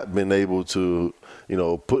has not been able to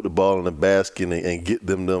put the ball in the basket and get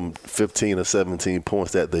them 15 or 17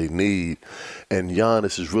 points that they need. And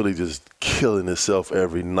Giannis is really just killing himself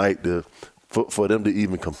every night for them to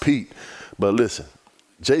even compete. But listen,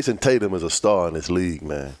 Jason Tatum is a star in this league,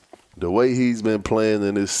 man. The way he's been playing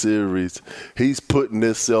in this series, he's putting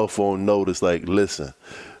himself on notice. Like, listen,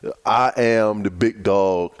 I am the big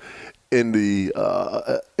dog in the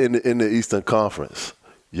Eastern Conference.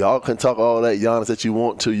 Y'all can talk all that Giannis that you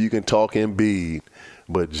want to. You can talk Embiid.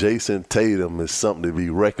 But Jason Tatum is something to be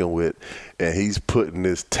reckoned with, and he's putting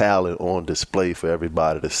his talent on display for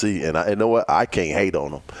everybody to see. And you know what? I can't hate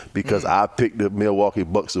on him, because I picked the Milwaukee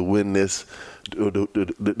Bucks to win this, to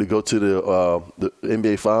go to the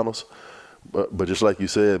NBA Finals. But just like you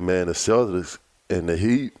said, man, the Celtics and the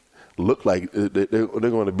Heat look like they're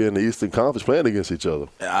going to be in the Eastern Conference playing against each other.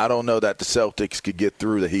 I don't know that the Celtics could get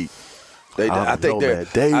through the Heat. They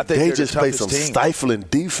just play some stifling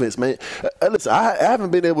defense, man. Listen, I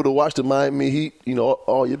haven't been able to watch the Miami Heat,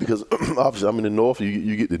 all year, because obviously I'm in the North.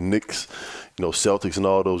 You get the Knicks, Celtics, and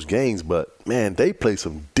all those games. But man, they play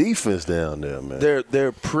some defense down there, man.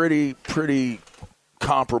 They're pretty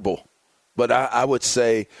comparable, but I would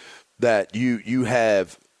say that you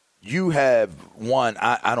have one.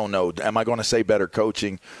 I don't know. Am I going to say better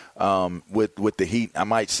coaching with the Heat? I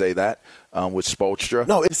might say that. With Spoelstra.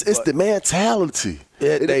 No, it's the mentality.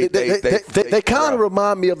 They kind of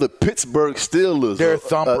remind me of the Pittsburgh Steelers. They're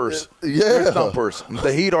thumpers. They're thumpers.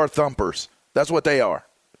 The Heat are thumpers. That's what they are.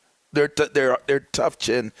 They're tough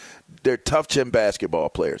chin. They're tough chin basketball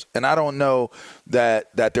players. And I don't know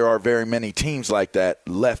that there are very many teams like that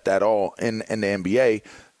left at all in the NBA.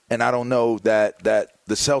 And I don't know that the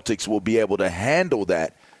Celtics will be able to handle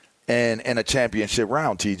that in a championship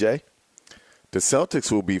round, TJ. The Celtics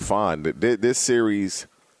will be fine. This series,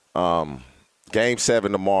 Game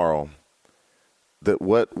 7 tomorrow.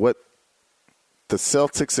 What the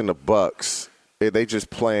Celtics and the Bucks, they just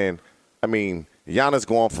playing. I mean, Giannis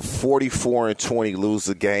going for 44 and 20, lose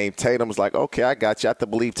the game. Tatum's like, okay, I got you. I have to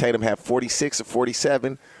believe Tatum had 46 or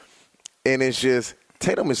 47. And it's just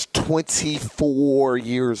Tatum is 24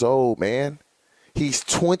 years old, man. He's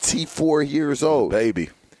 24 years old. Baby.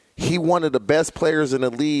 He one of the best players in the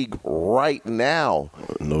league right now.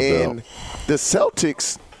 No and doubt. The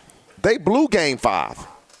Celtics, they blew Game 5.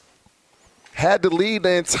 Had to lead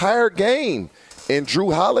the entire game. And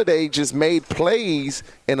Drew Holiday just made plays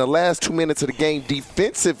in the last 2 minutes of the game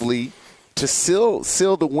defensively to seal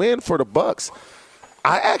the win for the Bucks.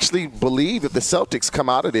 I actually believe if the Celtics come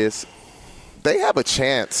out of this, they have a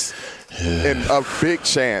chance, and a big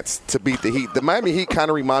chance, to beat the Heat. The Miami Heat kind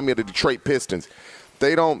of remind me of the Detroit Pistons.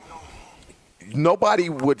 Nobody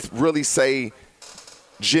would really say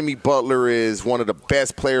Jimmy Butler is one of the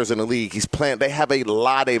best players in the league. They have a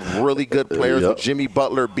lot of really good players, with Jimmy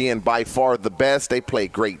Butler being by far the best. They play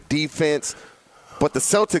great defense. But the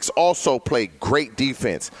Celtics also play great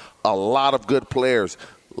defense. A lot of good players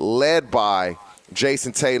led by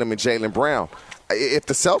Jason Tatum and Jaylen Brown. If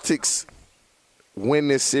the Celtics win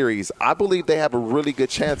this series, I believe they have a really good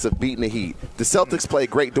chance of beating the Heat. The Celtics play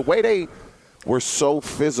great. The way they were so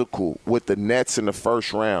physical with the Nets in the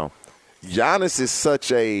first round. Giannis is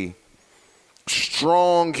such a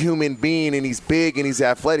strong human being, and he's big and he's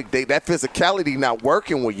athletic. That physicality not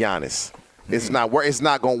working with Giannis. It's not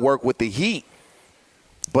going to work with the Heat.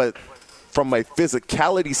 But from a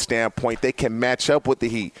physicality standpoint, they can match up with the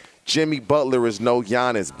Heat. Jimmy Butler is no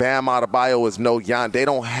Giannis. Bam Adebayo is no Giannis. They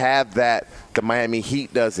don't have that. The Miami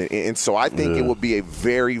Heat doesn't. And so I think it will be a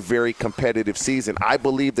very, very competitive season. I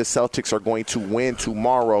believe the Celtics are going to win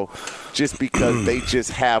tomorrow just because they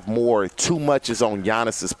just have more. Too much is on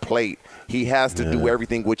Giannis's plate. He has to do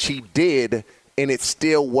everything, which he did, and it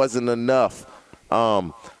still wasn't enough.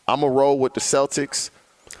 I'm a roll with the Celtics.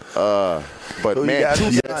 But who man,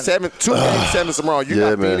 two game sevens tomorrow. You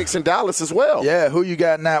got Phoenix and Dallas as well. Yeah, who you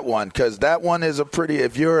got in that one? Because that one is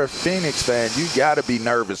if you're a Phoenix fan, you got to be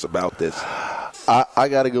nervous about this. I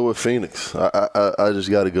got to go with Phoenix. I just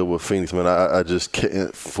got to go with Phoenix, man. I just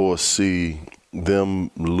can't foresee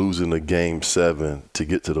them losing a Game 7 to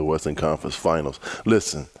get to the Western Conference Finals.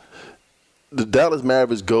 Listen, the Dallas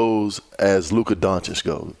Mavericks goes as Luka Doncic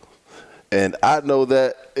goes. And I know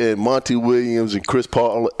that, and Monty Williams and Chris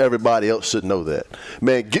Paul, everybody else should know that.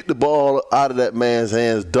 Man, get the ball out of that man's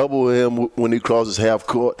hands, double him when he crosses half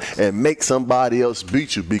court, and make somebody else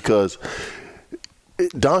beat you, because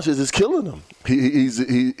Doncic is killing them. He's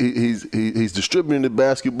distributing the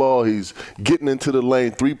basketball. He's getting into the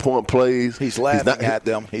lane, 3-point plays. He's laughing at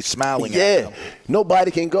them. He's smiling at them.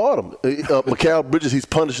 Nobody can guard him. Mikal Bridges, he's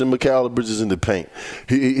punishing Mikal Bridges in the paint.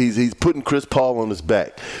 He's putting Chris Paul on his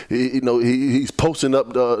back. He's posting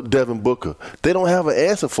up Devin Booker. They don't have an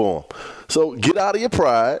answer for him. So get out of your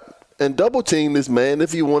pride and double team this man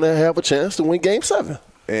if you want to have a chance to win Game 7.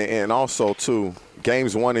 And also, too,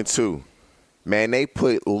 Games 1 and 2. Man, they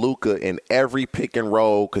put Luka in every pick and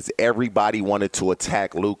roll because everybody wanted to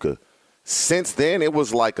attack Luka. Since then, it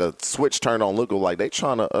was like a switch turn on Luka. Like, they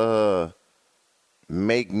trying to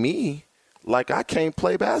make me like I can't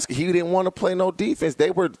play basketball. He didn't want to play no defense.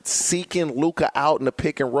 They were seeking Luka out in the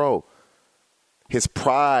pick and roll. His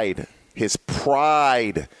pride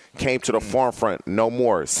came to the forefront. No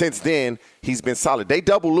more. Since then, he's been solid. They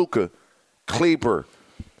double Luka, Kleber,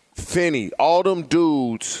 Finney, all them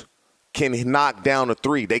dudes can knock down a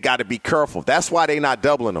three. They got to be careful. That's why they not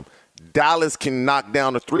doubling them. Dallas can knock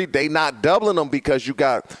down a three. They not doubling them because you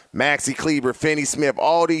got Maxey Kleber, Finney Smith,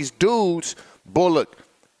 all these dudes. Bullock,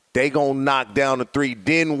 they going to knock down a three.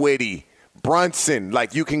 Dinwiddie, Brunson.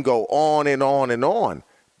 Like, you can go on and on and on.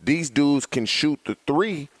 These dudes can shoot the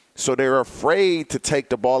three, so they're afraid to take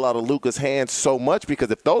the ball out of Luka's hands so much,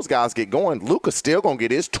 because if those guys get going, Luka's still going to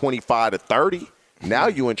get his 25 to 30. Now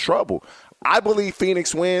you in trouble. I believe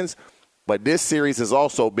Phoenix wins. But this series has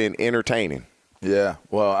also been entertaining. Yeah,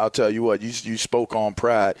 well, I'll tell you what, you spoke on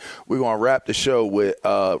pride. We're going to wrap the show with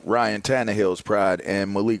Ryan Tannehill's pride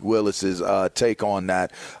and Malik Willis's take on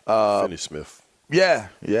that. Finney-Smith. Yeah,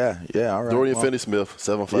 all right. Dorian Finney-Smith,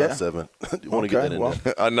 757. You want to get that in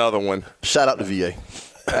there. Another one. Shout out to VA.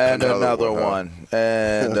 And another one.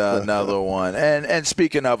 And another one. And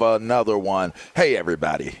speaking of another one, hey,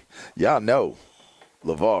 everybody, y'all know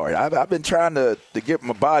LeVar, I've been trying to get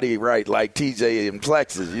my body right like TJ and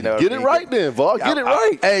Plexus, you know. Get it right then, Var. Get it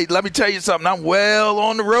right. Hey, let me tell you something. I'm well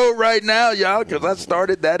on the road right now, y'all, because I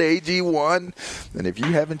started that AG1. And if you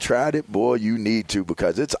haven't tried it, boy, you need to,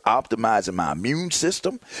 because it's optimizing my immune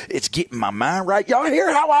system. It's getting my mind right. Y'all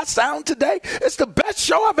hear how I sound today? It's the best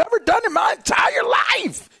show I've ever done in my entire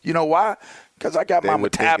life. You know why? Because I got my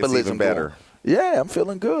metabolism better. Going. Yeah, I'm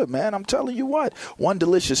feeling good, man. I'm telling you what. One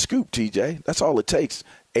delicious scoop, TJ. That's all it takes.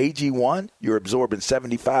 AG1, you're absorbing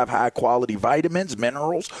 75 high-quality vitamins,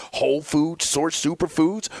 minerals, whole food, source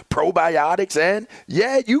superfoods, probiotics, and,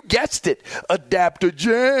 yeah, you guessed it,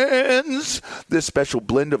 adaptogens. This special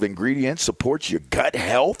blend of ingredients supports your gut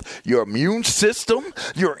health, your immune system,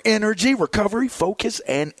 your energy, recovery, focus,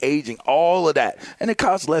 and aging, all of that. And it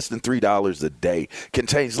costs less than $3 a day.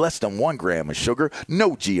 Contains less than 1 gram of sugar,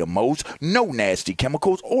 no GMOs, no nasty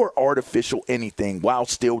chemicals, or artificial anything, while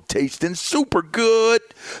still tasting super good.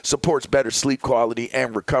 Supports better sleep quality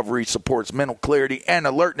and recovery, supports mental clarity and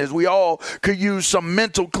alertness. We all could use some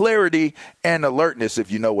mental clarity and alertness,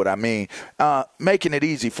 if you know what I mean. Making it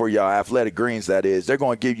easy for y'all, Athletic Greens, that is. They're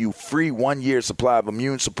going to give you free 1-year supply of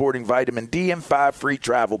immune-supporting vitamin D and 5 free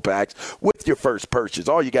travel packs with your first purchase.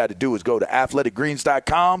 All you got to do is go to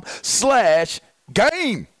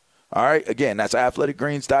athleticgreens.com/game. All right, again, that's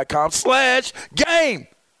athleticgreens.com/game.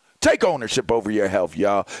 Take ownership over your health,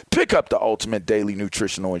 y'all. Pick up the ultimate daily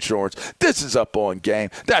nutritional insurance. This is Up On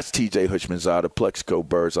Game. That's TJ Hushmanzada, Plexico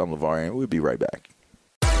Birds. I'm LeVar Arrington. We'll be right back.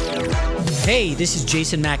 Hey, this is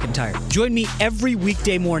Jason McIntyre. Join me every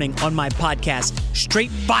weekday morning on my podcast,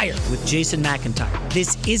 Straight Fire with Jason McIntyre.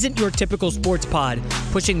 This isn't your typical sports pod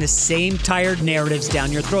pushing the same tired narratives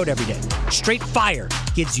down your throat every day. Straight Fire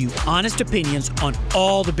gives you honest opinions on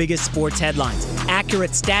all the biggest sports headlines,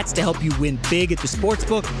 accurate stats to help you win big at the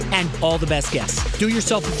sportsbook, and all the best guests. Do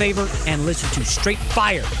yourself a favor and listen to Straight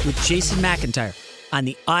Fire with Jason McIntyre on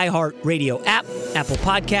the iHeartRadio app, Apple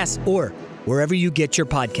Podcasts, or wherever you get your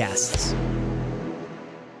podcasts.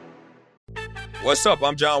 What's up?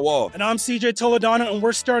 I'm John Wall. And I'm CJ Toledano, and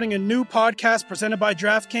we're starting a new podcast presented by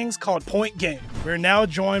DraftKings called Point Game. We're now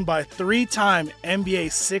joined by 3-time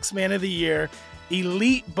NBA Sixth Man of the Year,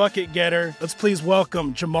 elite bucket getter. Let's please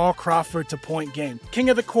welcome Jamal Crawford to Point Game. King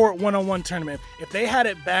of the Court one-on-one tournament. If they had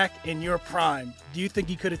it back in your prime, do you think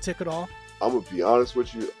you could have took it all? I'm going to be honest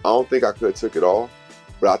with you. I don't think I could have took it all,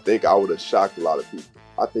 but I think I would have shocked a lot of people.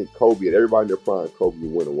 I think Kobe and everybody in their prime, Kobe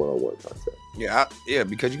would win a one-on-one contest. Yeah,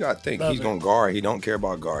 because you got to think, he's going to guard. He don't care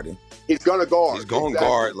about guarding. He's going to guard. He's going to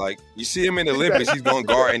guard. Like, you see him in the Olympics, he's going to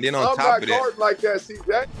guard. And then on top of that. I'm not guarding like that,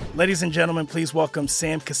 CJ. Ladies and gentlemen, please welcome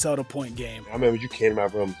Sam Cassell to Point Game. I remember you came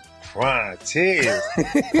out from crying, tears.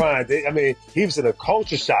 Crying. I mean, he was in a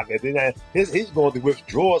culture shock. And then he's going through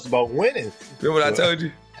withdrawals about winning. Remember what I told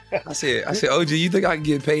you? I said, OG, you think I can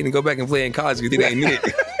get paid and go back and play in college because it ain't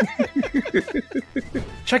it?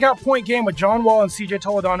 Check out Point Game with John Wall and CJ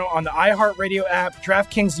Toledano on the iHeartRadio app,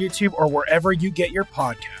 DraftKings YouTube, or wherever you get your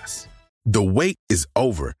podcasts. The wait is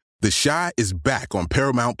over. The Chi is back on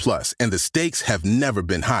Paramount Plus, and the stakes have never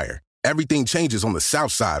been higher. Everything changes on the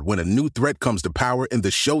South Side when a new threat comes to power in the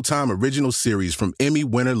Showtime original series from Emmy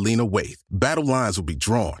winner Lena Waithe. Battle lines will be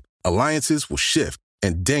drawn, alliances will shift,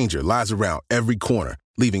 and danger lies around every corner,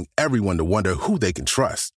 leaving everyone to wonder who they can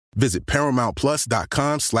trust. Visit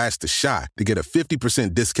ParamountPlus.com/The Chi to get a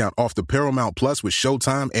 50% discount off the Paramount Plus with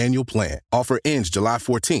Showtime annual plan. Offer ends July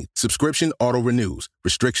 14th. Subscription auto-renews.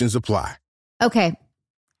 Restrictions apply. Okay.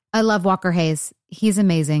 I love Walker Hayes. He's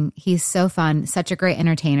amazing. He's so fun, such a great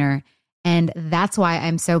entertainer. And that's why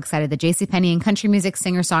I'm so excited that JCPenney and country music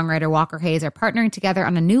singer-songwriter Walker Hayes are partnering together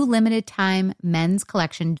on a new limited-time men's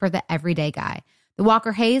collection for the everyday guy. The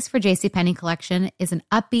Walker Hayes for JCPenney collection is an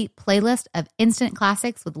upbeat playlist of instant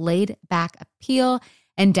classics with laid-back appeal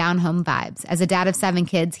and down-home vibes. As a dad of 7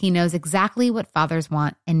 kids, he knows exactly what fathers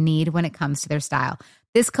want and need when it comes to their style.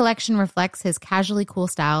 This collection reflects his casually cool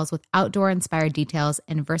styles with outdoor-inspired details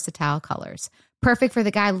and versatile colors. Perfect for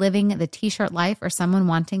the guy living the t-shirt life or someone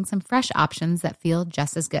wanting some fresh options that feel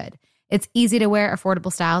just as good. It's easy to wear,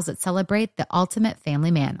 affordable styles that celebrate the ultimate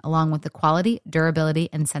family man, along with the quality, durability,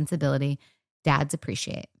 and sensibility dads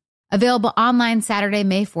appreciate. Available online Saturday,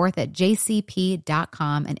 May 4th at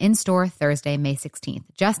jcp.com and in-store Thursday, May 16th,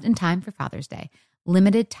 just in time for Father's Day.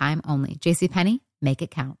 Limited time only. JCPenney, make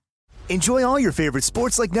it count. Enjoy all your favorite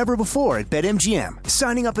sports like never before at BetMGM.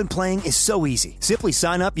 Signing up and playing is so easy. Simply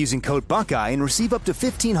sign up using code Buckeye and receive up to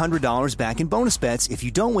 $1,500 back in bonus bets if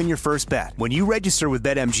you don't win your first bet. When you register with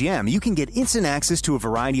BetMGM, you can get instant access to a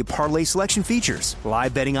variety of parlay selection features,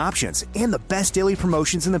 live betting options, and the best daily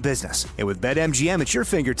promotions in the business. And with BetMGM at your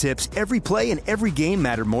fingertips, every play and every game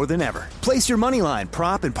matter more than ever. Place your moneyline,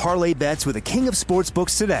 prop, and parlay bets with the king of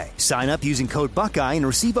sportsbooks today. Sign up using code Buckeye and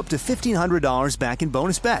receive up to $1,500 back in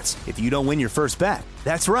bonus bets if you don't win your first bet.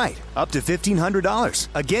 That's right, up to $1,500.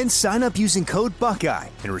 Again, sign up using code Buckeye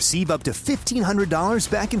and receive up to $1,500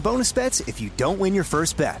 back in bonus bets if you don't win your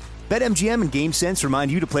first bet. BetMGM and GameSense remind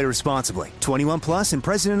you to play responsibly. 21 plus and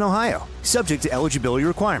present in Ohio. Subject to eligibility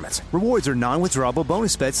requirements. Rewards are non-withdrawable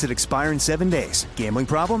bonus bets that expire in 7 days. Gambling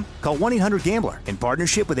problem? Call 1-800-GAMBLER in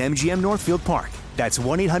partnership with MGM Northfield Park. That's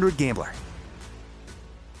 1-800-GAMBLER.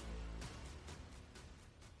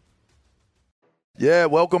 Yeah,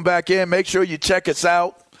 welcome back in. Make sure you check us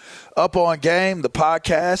out. Up On Game, the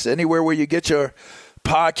podcast, anywhere where you get your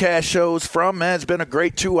podcast shows from, man. It's been a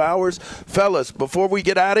great 2 hours. Fellas, before we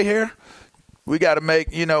get out of here, we got to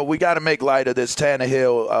make light of this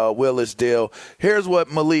Tannehill Willis deal. Here's what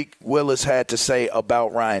Malik Willis had to say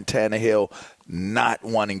about Ryan Tannehill not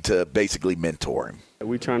wanting to basically mentor him.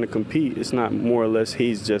 We're trying to compete. It's not more or less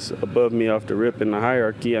he's just above me off the rip in the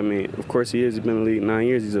hierarchy. I mean, of course he is. He's been in the league 9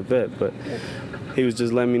 years. He's a vet. But he was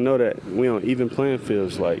just letting me know that we on even playing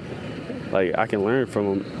fields. Like I can learn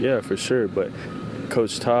from him, yeah, for sure. But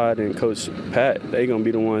Coach Todd and Coach Pat, they going to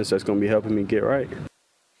be the ones that's going to be helping me get right.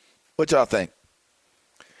 What y'all think?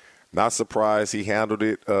 Not surprised he handled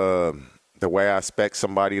it the way I expect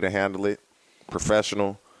somebody to handle it,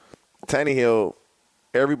 professional. Tannehill,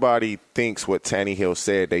 everybody thinks what Tannehill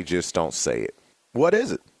said, they just don't say it. What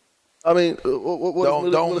is it? I mean,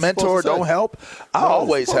 don't mentor, don't help. I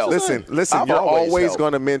always help. Listen, you're always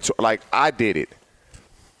going to mentor. Like, I did it.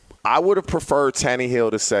 I would have preferred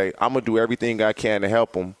Tannehill to say, I'm going to do everything I can to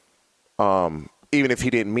help him, even if he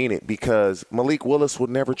didn't mean it, because Malik Willis would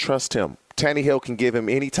never trust him. Tannehill can give him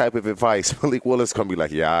any type of advice. Malik Willis going to be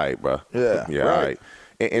like, yeah, all right, bro. Yeah, all right.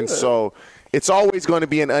 And so it's always going to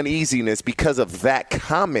be an uneasiness because of that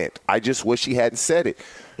comment. I just wish he hadn't said it.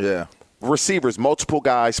 Yeah. Receivers, multiple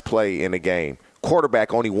guys play in a game.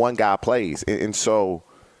 Quarterback, only one guy plays. And so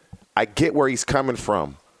I get where he's coming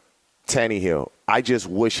from, Tannehill. I just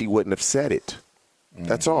wish he wouldn't have said it.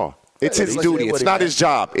 That's all. It's his duty. It's not his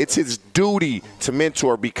job. It's his duty to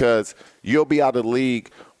mentor because you'll be out of the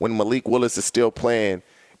league when Malik Willis is still playing.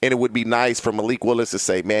 And it would be nice for Malik Willis to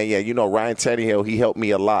say, man, yeah, Ryan Tannehill, he helped me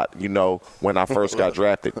a lot, when I first got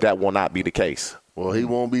drafted. That will not be the case. Well, he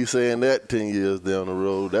won't be saying that 10 years down the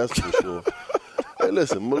road, that's for sure. Hey,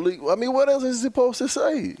 listen, Malik, I mean, what else is he supposed to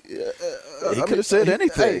say? He could have said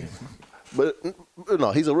anything. But,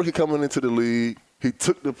 no, he's a rookie coming into the league. He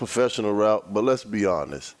took the professional route, but let's be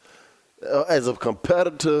honest. As a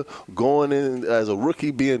competitor going in, as a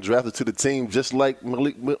rookie being drafted to the team, just like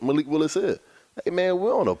Malik Willis said, hey, man,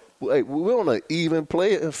 we're on an even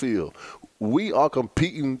playing field. We are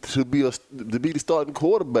competing to be the starting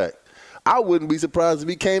quarterback. I wouldn't be surprised if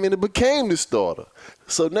he came in and became the starter.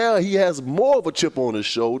 So now he has more of a chip on his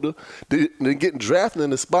shoulder than getting drafted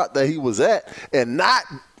in the spot that he was at and not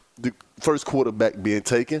the first quarterback being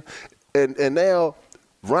taken. And now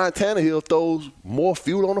Ryan Tannehill throws more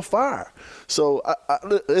fuel on the fire. So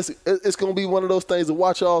it's going to be one of those things to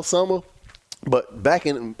watch all summer. But back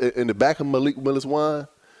in the back of Malik Willis' mind,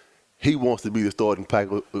 he wants to be the starting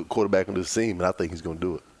quarterback on this team, and I think he's going to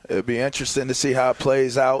do it. It'll be interesting to see how it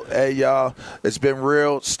plays out. Hey, y'all, it's been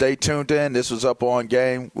real. Stay tuned in. This was Up On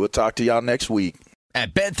Game. We'll talk to y'all next week.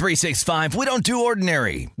 At Bet365, we don't do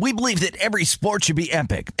ordinary. We believe that every sport should be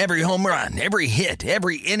epic. Every home run, every hit,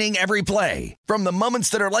 every inning, every play. From the moments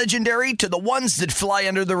that are legendary to the ones that fly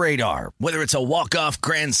under the radar. Whether it's a walk-off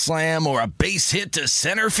grand slam or a base hit to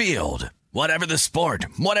center field. Whatever the sport,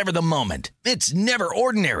 whatever the moment, it's never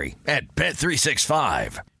ordinary at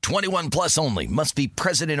Bet365. 21 plus only. Must be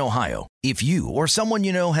present in Ohio. If you or someone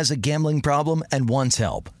you know has a gambling problem and wants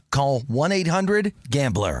help, call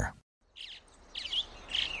 1-800-GAMBLER.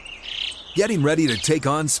 Getting ready to take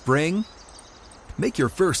on spring? Make your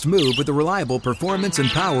first move with the reliable performance and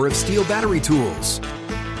power of Steel battery tools.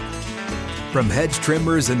 From hedge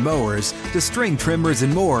trimmers and mowers to string trimmers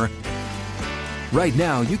and more, right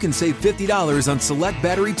now you can save $50 on select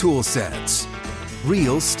battery tool sets.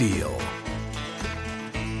 Real Steel.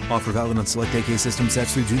 Offer valid on select AK system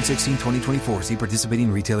sets through June 16, 2024. See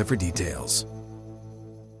participating retailer for details.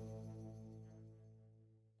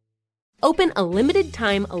 Open a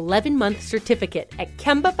limited-time 11-month certificate at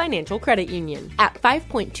Kemba Financial Credit Union. At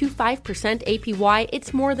 5.25% APY,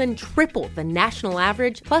 it's more than triple the national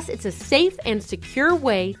average, plus it's a safe and secure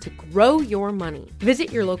way to grow your money.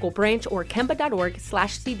 Visit your local branch or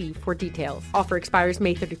kemba.org/cb for details. Offer expires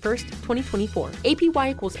May 31st, 2024.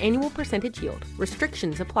 APY equals annual percentage yield.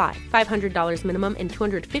 Restrictions apply. $500 minimum and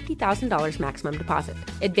 $250,000 maximum deposit.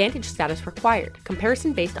 Advantage status required.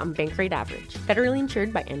 Comparison based on bank rate average. Federally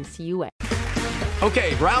insured by NCUA.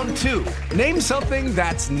 Okay, round two. Name something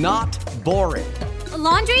that's not boring. A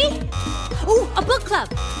laundry? Ooh, a book club.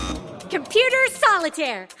 Computer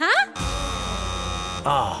solitaire, huh?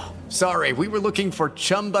 Ah, oh, sorry, we were looking for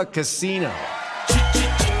Chumba Casino.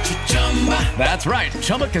 That's right,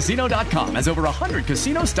 ChumbaCasino.com has over 100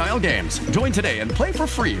 casino-style games. Join today and play for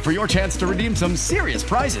free for your chance to redeem some serious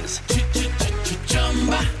prizes.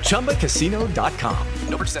 ChumbaCasino.com.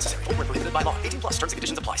 No purchase necessary. Void where prohibited by law. 18+ terms and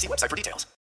conditions apply. See website for details.